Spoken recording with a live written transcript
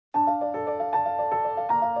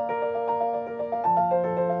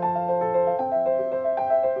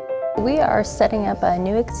We are setting up a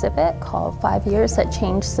new exhibit called 5 Years That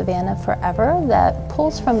Changed Savannah Forever that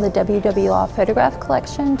pulls from the WWL photograph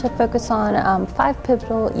collection to focus on 5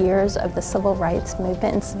 pivotal years of the civil rights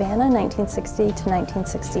movement in Savannah, 1960 to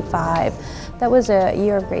 1965. That was a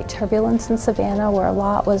year of great turbulence in Savannah where a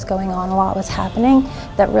lot was going on, a lot was happening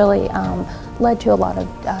that really led to a lot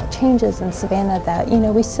of changes in Savannah that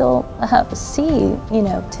we still see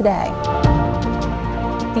today.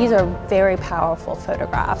 These are very powerful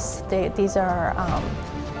photographs. These are,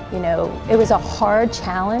 it was a hard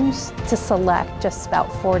challenge to select just about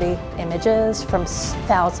 40 images from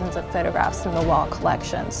thousands of photographs in the wall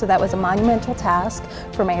collection. So that was a monumental task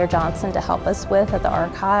for Mayor Johnson to help us with at the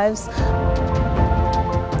archives.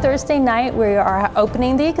 Thursday night, we are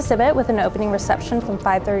opening the exhibit with an opening reception from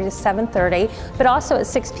 5:30 to 7:30, but also at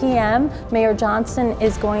 6 p.m., Mayor Johnson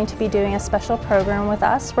is going to be doing a special program with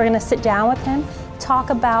us. We're going to sit down with him, talk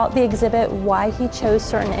about the exhibit, why he chose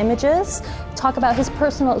certain images, talk about his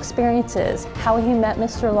personal experiences, how he met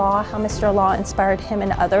Mr. Law, how Mr. Law inspired him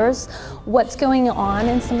and others, what's going on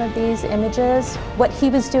in some of these images, what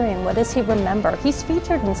he was doing, what does he remember. He's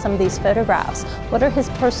featured in some of these photographs. What are his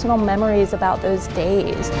personal memories about those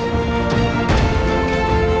days?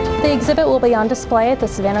 The exhibit will be on display at the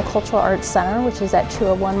Savannah Cultural Arts Center, which is at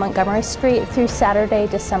 201 Montgomery Street, through Saturday,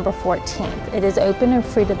 December 14th. It is open and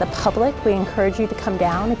free to the public. We encourage you to come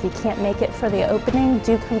down. If you can't make it for the opening,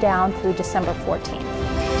 do come down through December 14th.